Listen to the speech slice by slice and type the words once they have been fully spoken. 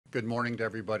Good morning to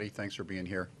everybody. Thanks for being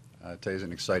here. Today's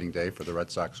an exciting day for the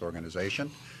Red Sox organization.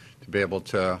 To be able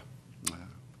to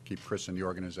keep Chris in the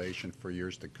organization for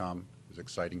years to come is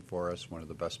exciting for us. One of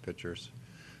the best pitchers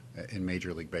in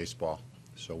Major League Baseball.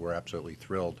 So we're absolutely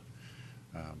thrilled.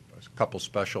 A couple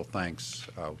special thanks.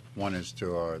 One is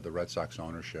to the Red Sox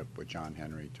ownership with John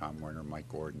Henry, Tom Werner, Mike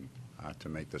Gordon to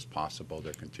make this possible.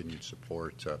 Their continued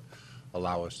support to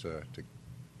allow us to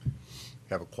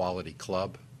have a quality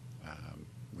club.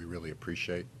 We really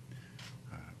appreciate.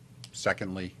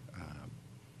 Secondly,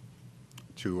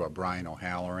 to Brian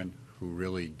O'Halloran, who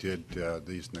really did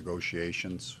these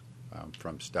negotiations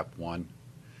from step one.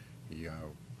 He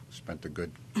spent a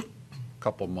good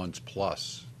couple months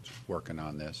plus working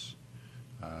on this.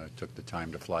 Took the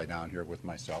time to fly down here with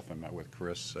myself and met with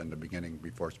Chris in the beginning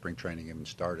before spring training even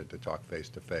started to talk face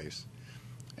to face.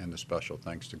 And the special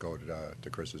thanks to go to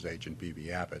Chris's agent,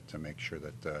 B.B. Abbott, to make sure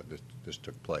that this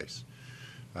took place.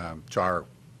 To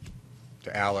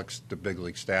Alex, the big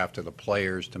league staff, to the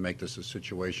players, to make this a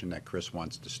situation that Chris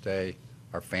wants to stay,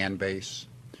 our fan base,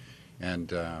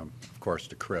 and of course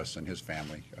to Chris and his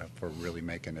family for really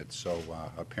making it so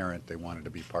apparent they wanted to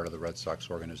be part of the Red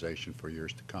Sox organization for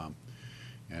years to come,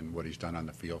 and what he's done on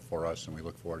the field for us, and we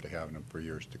look forward to having him for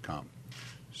years to come.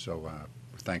 So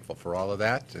we're thankful for all of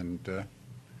that, and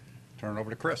turn it over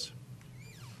to Chris.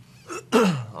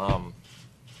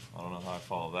 I don't know how I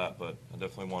follow that, but I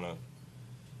definitely want to,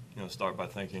 start by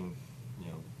thanking,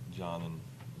 John and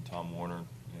Tom Werner,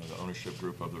 the ownership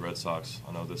group of the Red Sox.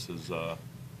 I know this is, a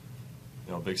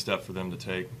big step for them to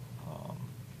take.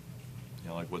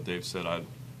 Like what Dave said, I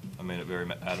made it very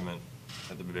adamant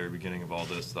at the very beginning of all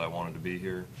this that I wanted to be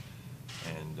here,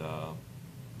 and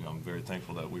I'm very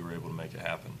thankful that we were able to make it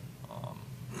happen.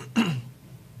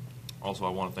 Also, I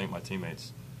want to thank my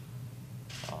teammates.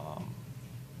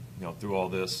 Through all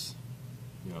this,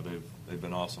 they've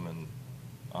been awesome, and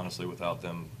honestly, without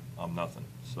them, I'm nothing.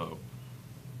 So,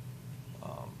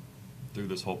 through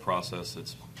this whole process,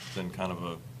 it's been kind of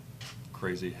a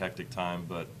crazy, hectic time,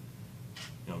 but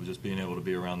just being able to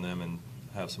be around them and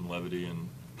have some levity and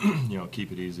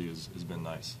keep it easy has been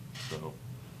nice. So,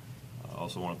 I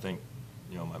also want to thank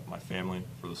my family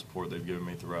for the support they've given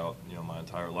me throughout my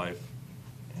entire life,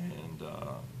 and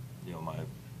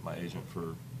my agent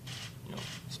for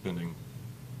spending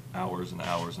hours and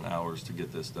hours and hours to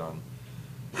get this done.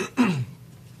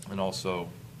 And also,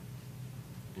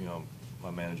 my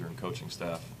manager and coaching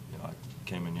staff. I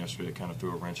came in yesterday, kind of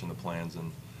threw a wrench in the plans,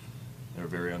 and they were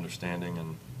very understanding,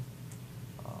 and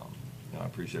I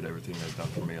appreciate everything they've done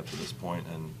for me up to this point,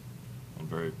 and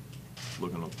very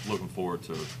looking forward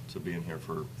to being here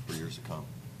for years to come.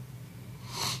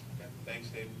 Okay. Thanks,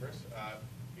 Dave and Chris.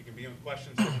 You can begin with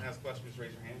questions. If anyone has questions, just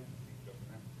raise your hand. Go from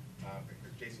there.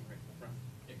 Jason, right in the front.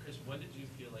 Yeah, Chris, when did you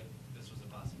feel like this was a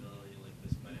possibility, like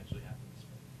this might actually happen this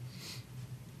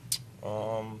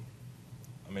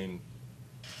spring?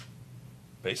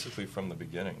 Basically from the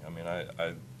beginning.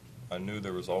 I knew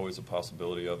there was always a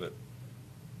possibility of it.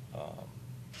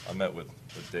 I met with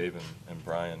Dave and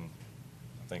Brian,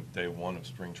 I think day one of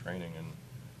spring training,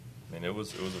 and it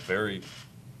was a very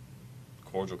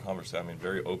cordial conversation.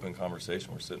 Very open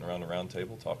conversation. We're sitting around the round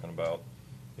table talking about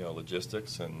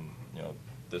logistics and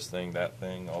this thing, that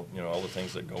thing, all the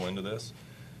things that go into this.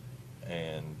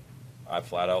 And I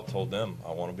flat out told them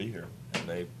I want to be here, and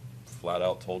they flat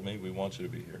out told me we want you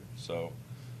to be here. So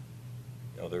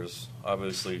there's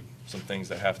obviously some things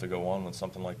that have to go on when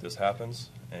something like this happens,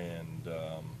 and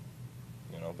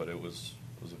but it was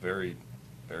a very,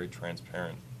 very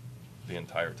transparent the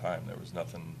entire time. There was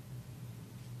nothing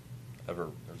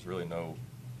ever. There's really no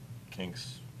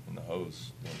kinks in the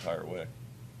hose the entire way.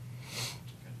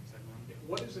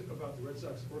 What is it about the Red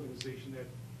Sox organization that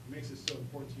makes it so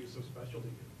important to you, so special to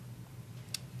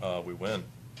you? We win.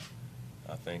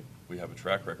 I think we have a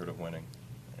track record of winning,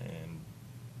 and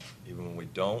even when we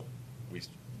don't, we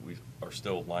are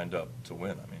still lined up to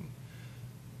win.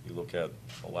 You look at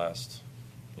the last,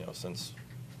 since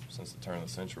the turn of the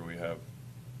century, we have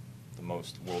the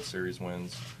most World Series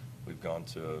wins. We've gone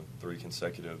to 3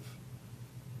 consecutive.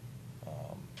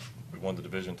 We won the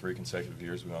division 3 consecutive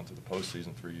years. We went to the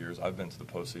postseason 3 years. I've been to the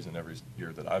postseason every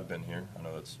year that I've been here. I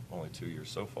know that's only 2 years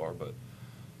so far, but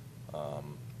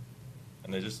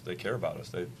and they care about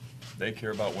us. They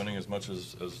care about winning as much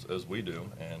as we do,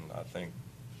 and I think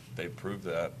they proved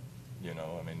that.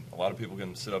 A lot of people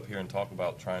can sit up here and talk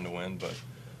about trying to win, but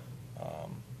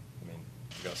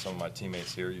you got some of my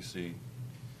teammates here. You see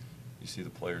the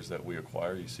players that we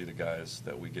acquire. You see the guys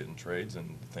that we get in trades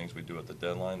and the things we do at the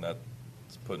deadline. That's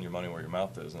putting your money where your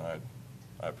mouth is, and I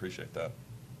appreciate that.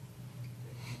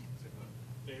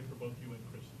 Dave, for both you and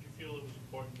Chris, did you feel it was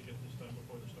important to get this done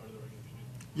before the start of the regular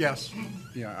season? Yes,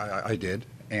 yeah, I did,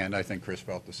 and I think Chris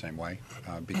felt the same way,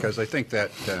 because I think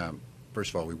that, first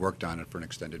of all, we worked on it for an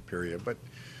extended period, but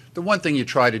the one thing you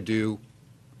try to do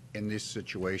in these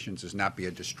situations is not be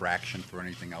a distraction for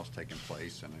anything else taking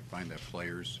place, and I find that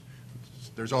players,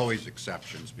 there's always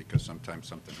exceptions because sometimes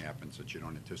something happens that you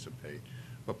don't anticipate,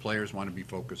 but players want to be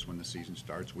focused when the season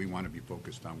starts. We want to be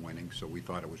focused on winning, so we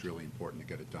thought it was really important to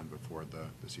get it done before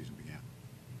the season began.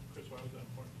 Chris, why was that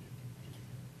important to you?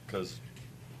 Because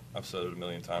I've said it a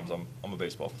million times, I'm a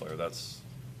baseball player. That's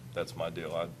my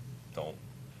deal. I don't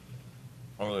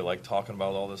really like talking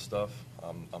about all this stuff.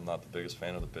 I'm not the biggest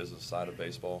fan of the business side of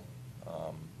baseball.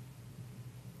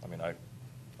 I mean, I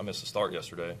missed a start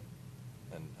yesterday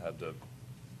and had to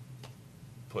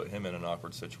put him in an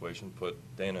awkward situation, put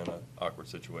Dana in an awkward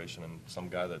situation, and some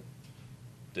guy that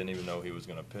didn't even know he was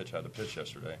going to pitch had to pitch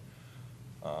yesterday.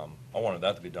 I wanted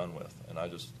that to be done with, and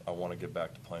I want to get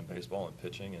back to playing baseball and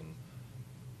pitching, and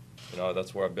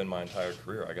that's where I've been my entire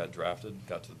career. I got drafted,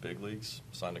 got to the big leagues,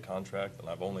 signed a contract, and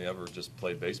I've only ever just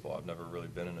played baseball. I've never really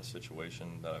been in a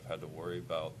situation that I've had to worry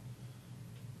about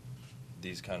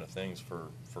these kind of things for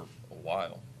a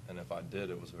while, and if I did,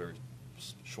 it was a very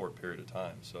short period of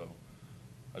time. So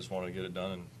I just wanted to get it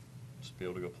done and just be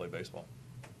able to go play baseball.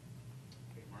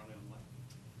 Okay, Marley on the left.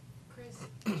 Chris,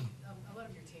 a lot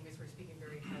of your teammates were speaking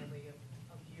very highly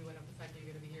of you and of the fact that you're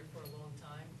going to be here for a long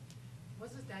time.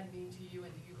 What does that mean to you,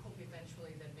 and do you hope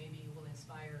eventually that maybe you will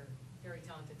inspire very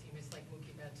talented teammates like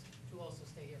Mookie Betts to also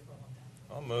stay here for a long time?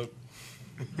 I'll move.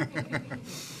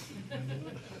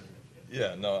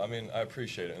 Yeah, no, I mean, I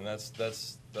appreciate it, and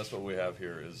that's what we have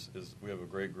here is we have a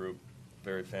great group,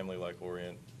 very family-like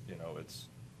orient.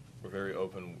 We're very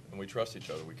open, and we trust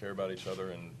each other. We care about each other,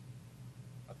 and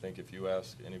I think if you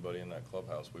ask anybody in that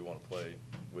clubhouse, we want to play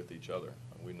with each other.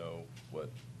 We know what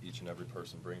each and every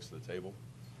person brings to the table,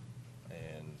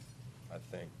 and I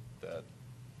think that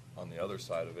on the other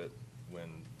side of it,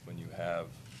 when you have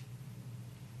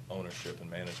ownership and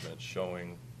management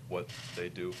showing what they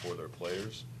do for their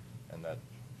players, and that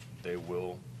they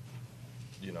will,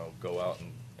 go out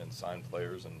and sign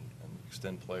players and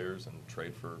extend players and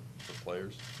trade for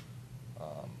players,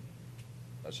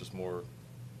 that's just more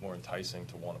enticing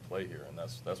to want to play here, and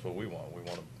that's what we want.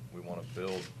 We want to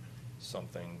build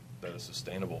something that is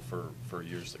sustainable for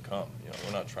years to come.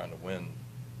 We're not trying to win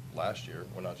last year.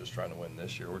 We're not just trying to win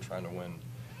this year. We're trying to win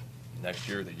next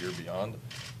year, the year beyond,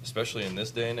 especially in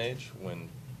this day and age when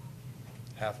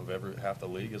half the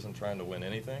league isn't trying to win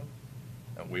anything,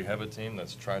 and we have a team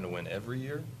that's trying to win every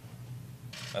year.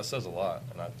 That says a lot,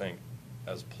 and I think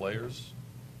as players,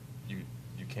 you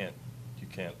can't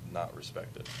not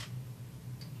respect it.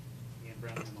 Ian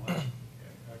Brown on the left.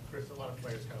 Chris, a lot of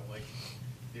players kind of like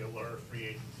the allure of free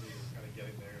agency, kind of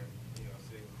getting there and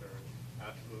seeing their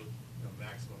absolute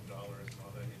maximum dollars and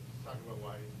all that. Talk about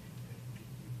why you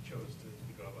chose to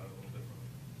go about it a little differently.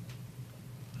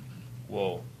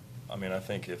 Well, I mean, I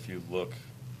think if you look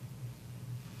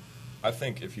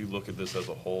at this as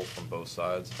a whole from both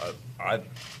sides,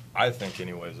 I think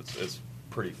anyways it's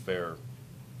pretty fair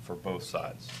for both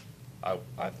sides.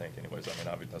 I think anyways. I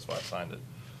mean, that's why I signed it.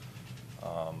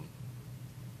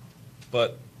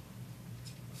 But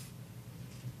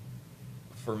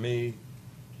for me,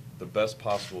 the best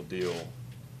possible deal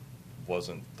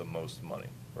wasn't the most money,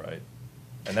 right?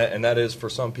 And that is for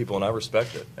some people, and I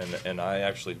respect it. And I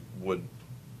actually would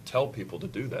tell people to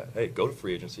do that. Hey, go to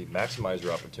free agency, maximize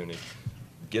your opportunity,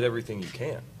 get everything you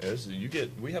can.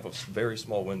 We have a very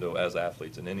small window as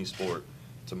athletes in any sport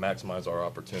to maximize our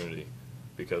opportunity,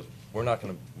 because we're not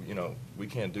going to, we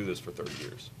can't do this for 30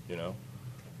 years,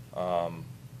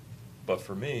 But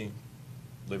for me,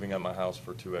 living at my house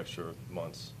for 2 extra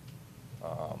months,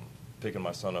 picking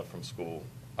my son up from school,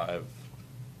 I've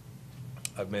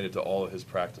made it to all of his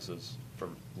practices for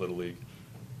Little League.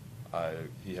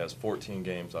 He has 14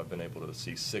 games. I've been able to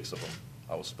see 6 of them.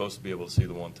 I was supposed to be able to see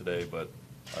the one today, but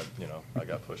I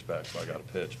got pushed back, so I got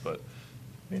to pitch. But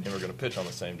me and him are going to pitch on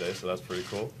the same day, so that's pretty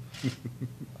cool.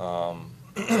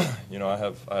 I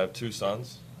have 2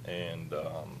 sons, and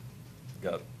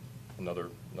got another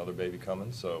baby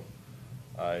coming. So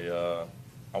I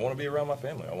want to be around my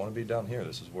family. I want to be down here.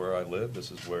 This is where I live.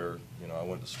 This is where I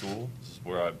went to school. This is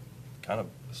where I kind of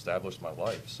established my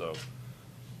life. So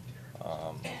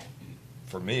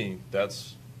for me,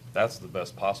 that's the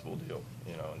best possible deal.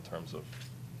 In terms of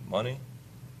money,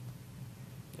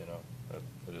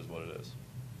 it is what it is.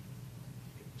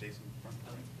 Jason, front.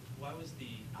 Why was the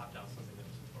opt-out something that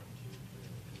was important to you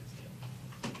in this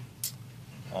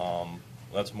deal?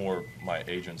 That's more my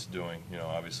agent's doing.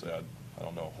 Obviously, I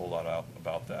don't know a whole lot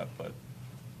about that, but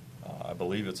I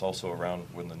believe it's also around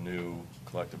when the new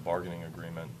collective bargaining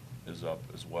agreement is up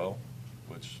as well,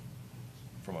 which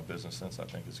from a business sense I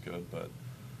think is good. But,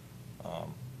 I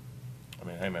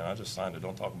mean, hey, man, I just signed it.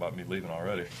 Don't talk about me leaving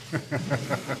already.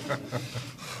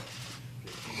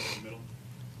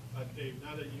 Dave,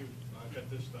 now that you've got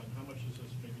this done, how much does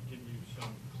this maybe give you some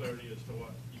clarity as to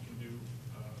what you can do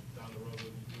down the road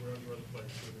with where your other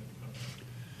players are going to come?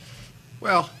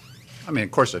 Well, I mean,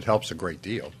 of course, it helps a great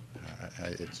deal.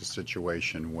 It's a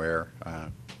situation where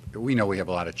we know we have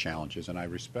a lot of challenges, and I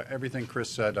respect everything Chris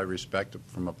said. I respect it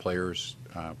from a player's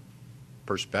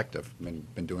perspective.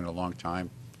 I've been doing it a long time.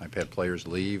 I've had players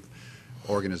leave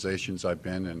organizations I've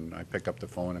been, and I pick up the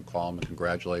phone and call them and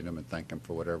congratulate them and thank them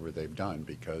for whatever they've done,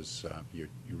 because you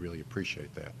really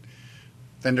appreciate that.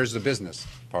 Then there's the business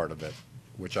part of it,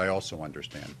 which I also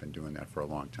understand. I've been doing that for a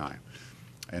long time.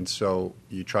 And so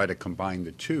you try to combine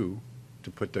the two to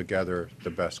put together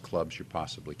the best clubs you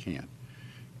possibly can.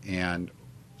 And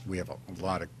we have a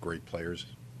lot of great players,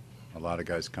 a lot of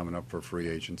guys coming up for free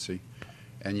agency,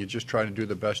 and you just try to do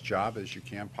the best job as you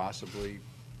can possibly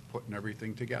putting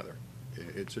everything together.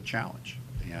 It's a challenge.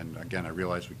 And again, I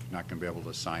realize we're not going to be able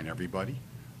to sign everybody,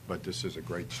 but this is a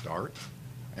great start.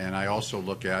 And I also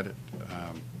look at it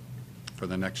for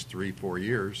the next 3-4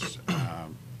 years.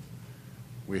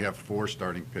 We have 4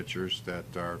 starting pitchers that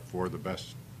are 4 of the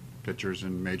best pitchers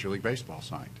in Major League Baseball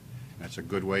signed. And that's a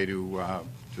good way to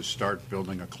start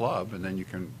building a club, and then you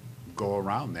can go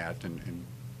around that and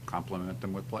complement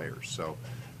them with players. So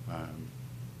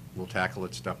we'll tackle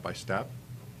it step by step.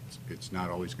 It's not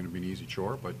always going to be an easy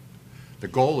chore, but the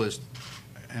goal is,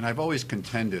 and I've always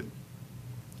contended,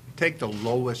 take the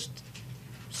lowest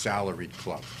salaried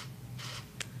club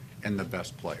and the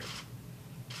best player.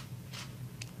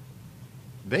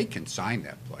 They can sign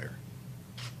that player.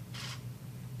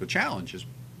 The challenge is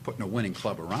putting a winning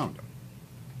club around them.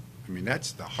 I mean,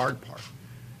 that's the hard part.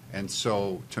 And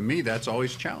so, to me, that's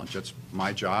always a challenge. That's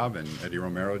my job, and Eddie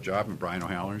Romero's job, and Brian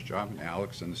O'Halloran's job, and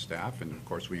Alex and the staff, and of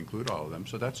course we include all of them.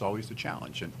 So that's always the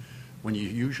challenge. And when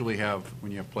you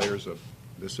have players of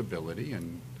this ability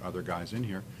and other guys in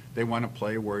here, they want to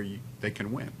play where they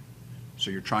can win.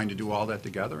 So you're trying to do all that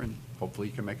together, and hopefully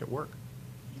you can make it work.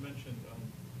 You mentioned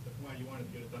why you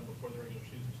wanted to get it done before the regular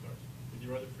season starts. With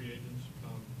your other free agents,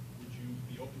 would you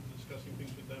be open to discussing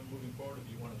things with them moving forward, or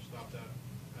do you want to stop that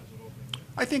as of opening day?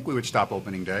 I think we would stop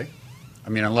opening day. I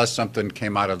mean, unless something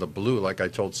came out of the blue, like I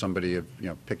told somebody,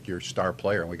 pick your star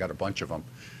player, and we got a bunch of them.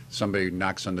 Somebody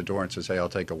knocks on the door and says, hey, I'll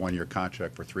take a 1-year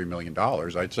contract for $3 million.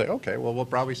 I'd say, okay, well, we'll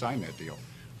probably sign that deal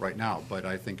right now. But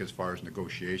I think as far as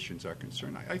negotiations are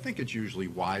concerned, I think it's usually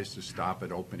wise to stop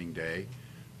at opening day,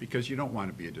 because you don't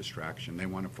want to be a distraction. They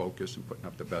want to focus on putting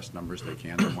up the best numbers they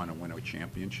can. They want to win a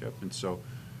championship. And so,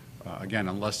 again,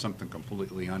 unless something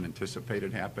completely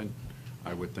unanticipated happened,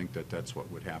 I would think that that's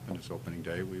what would happen is opening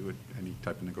day. We would, any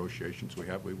type of negotiations we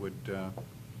have, we would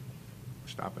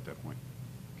stop at that point.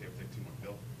 Okay, we'll take 2 more.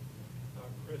 Bill?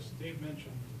 Chris, Dave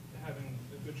mentioned having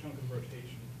a good chunk of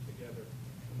rotation together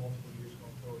for multiple years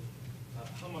going forward.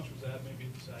 How much was that maybe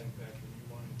a deciding factor in you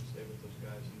wanting to stay with those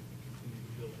guys and continue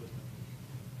to build with them?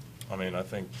 I mean, I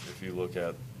think if you look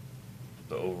at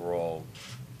the overall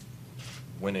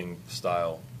winning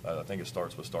style, I think it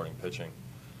starts with starting pitching.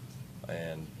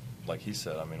 And like he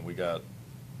said, I mean, we got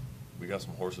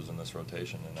some horses in this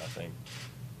rotation, and I think,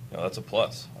 that's a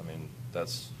plus. I mean, that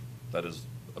is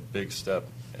a big step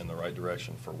in the right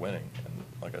direction for winning. And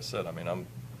like I said, I mean,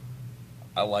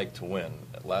 I like to win.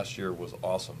 Last year was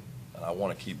awesome, and I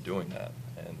want to keep doing that.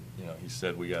 And he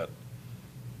said we got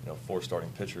 4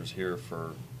 starting pitchers here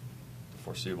for the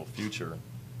foreseeable future,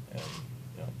 and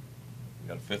we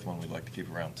got a 5th one we'd like to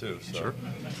keep around too. So. Sure.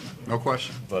 No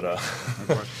question. But no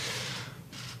question.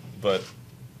 But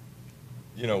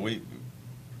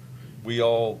we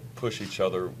all push each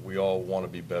other. We all want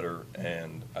to be better,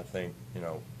 and I think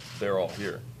they're all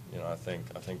here. I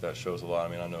think that shows a lot.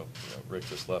 I mean, I know Rick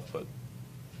just left, but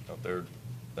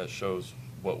that shows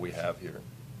what we have here,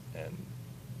 and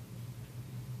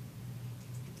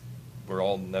we're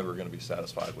all never going to be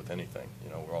satisfied with anything.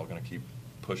 We're all going to keep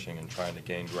pushing and trying to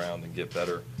gain ground and get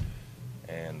better.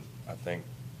 And I think,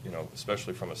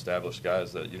 especially from established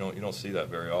guys, that you don't see that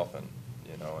very often.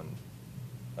 And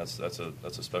that's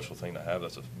a special thing to have.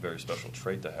 That's a very special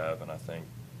trait to have. And I think,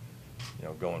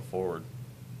 going forward,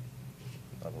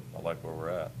 I like where we're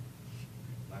at.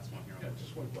 Last one here. Yeah,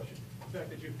 just one question. The fact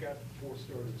that you've got 4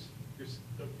 starters,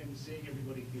 and seeing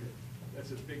everybody here,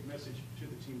 that's a big message to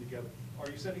the team together. Are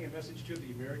you sending a message to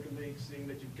the American League, seeing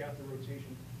that you've got the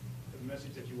rotation, a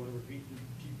message that you want to repeat and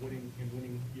keep winning and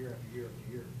winning year after year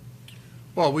after year?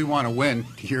 Well, we want to win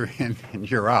year in and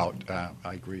year out.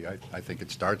 I agree. I think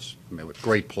it starts, I mean, with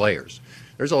great players.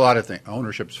 There's a lot of things.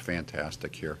 Ownership's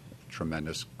fantastic here.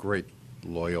 Tremendous, great,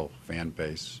 loyal fan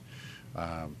base.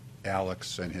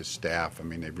 Alex and his staff, I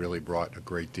mean, they've really brought a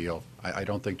great deal. I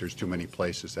don't think there's too many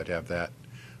places that have that,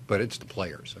 but it's the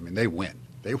players. I mean, they win.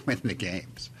 They win the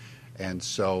games. And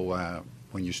so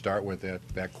when you start with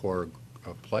that core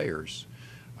of players,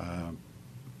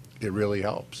 it really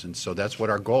helps. And so that's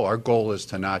what our goal is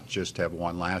to not just have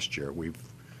won last year. We've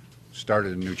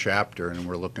started a new chapter, and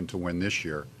we're looking to win this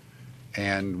year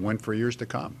and win for years to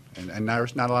come. And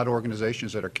there's not a lot of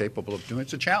organizations that are capable of doing it.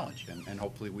 It's a challenge, and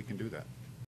hopefully we can do that.